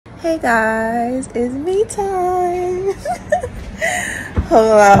Hey guys, it's me time.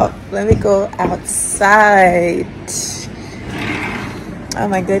 Hold up, let me go outside. Oh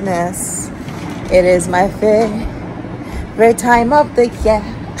my goodness, it is my favorite time of the year.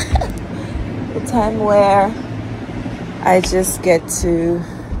 The time where I just get to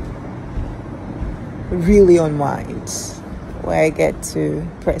really unwind, where I get to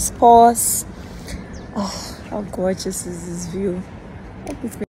press pause. Oh, how gorgeous is this view?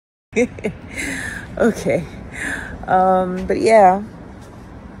 Okay, but yeah,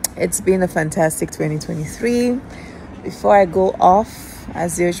 it's been a fantastic 2023. Before I go off,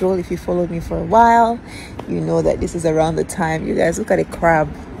 as usual, if you followed me for a while, you know that this is around the time. You guys, look at a crab.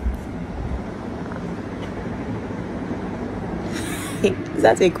 Is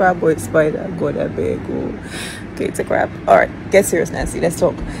that a crab or a spider? God, I beg. Oh. Okay, it's a crab. All right, get serious, Nancy. Let's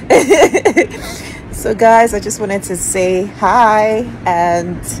talk. So guys, I just wanted to say hi.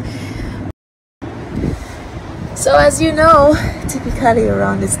 And so as you know, typically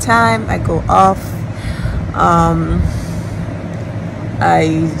around this time I go off.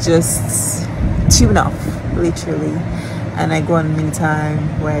 I just tune off, literally, and I go on me time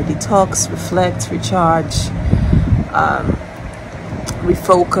where I detox, reflect, recharge,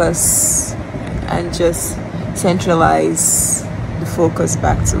 refocus, and just centralize the focus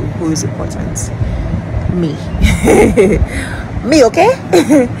back to who is important. Me. Me, okay?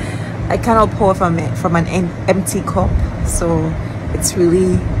 I cannot pour from an empty cup, so it's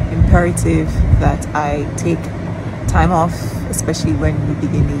really imperative that I take time off, especially when we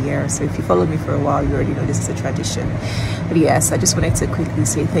begin the year. So if you follow me for a while, you already know this is a tradition. But yes, I just wanted to quickly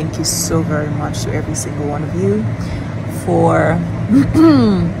say thank you so very much to every single one of you for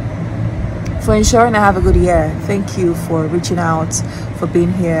for ensuring I have a good year. Thank you for reaching out, for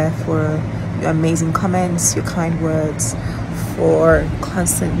being here, for your amazing comments, your kind words, for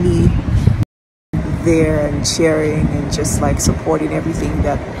constantly there and sharing and just like supporting everything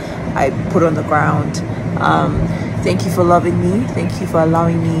that I put on the ground. Thank you for loving me. Thank you for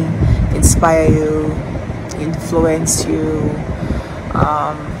allowing me inspire you, influence you.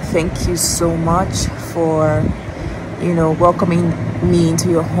 Thank you so much for, you know, welcoming me into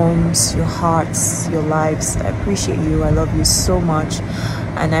your homes, your hearts, your lives. I appreciate you. I love you so much,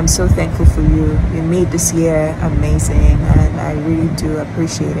 and I'm so thankful for you. You made this year amazing, and I really do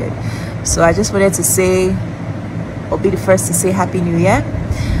appreciate it. So I just wanted to say, I'll be the first to say Happy New Year.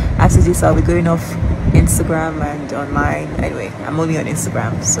 After this, I'll be going off Instagram and online. Anyway, I'm only on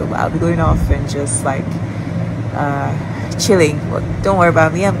Instagram, so I'll be going off and just like chilling. But don't worry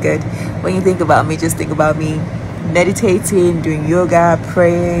about me, I'm good. When you think about me, just think about me meditating, doing yoga,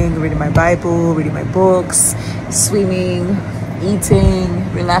 praying, reading my Bible, reading my books, swimming,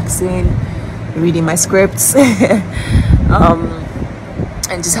 eating, relaxing, reading my scripts, and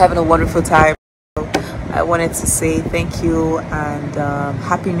just having a wonderful time. I wanted to say thank you and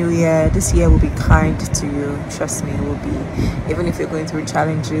Happy New Year. This year will be kind to you. Trust me, it will be. Even if you're going through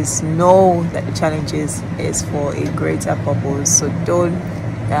challenges, know that the challenges is for a greater purpose. So don't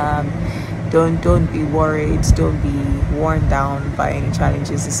be worried. Don't be worn down by any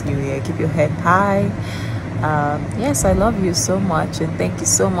challenges this new year. Keep your head high. Yes, I love you so much, and thank you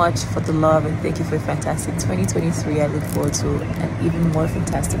so much for the love, and thank you for a fantastic 2023. I look forward to an even more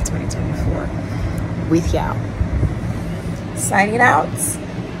fantastic 2024 with y'all. Signing out.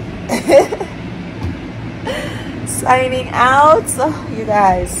 Signing out. Oh, you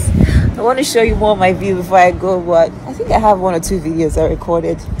guys, I want to show you more of my view before I go, but I think I have 1 or 2 videos I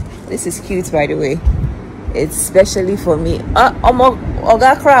recorded. This is cute, by the way. It's specially for me.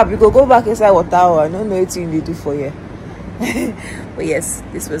 Oga crab, you go back inside water. I don't know what you do for you. But yes,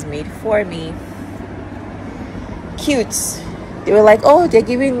 this was made for me. Cute. They were like, oh, they're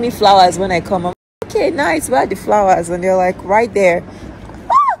giving me flowers when I come. I'm like, okay, nice. Where are the flowers? And they're like, right there.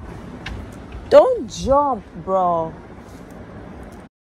 Ah! Don't jump, bro.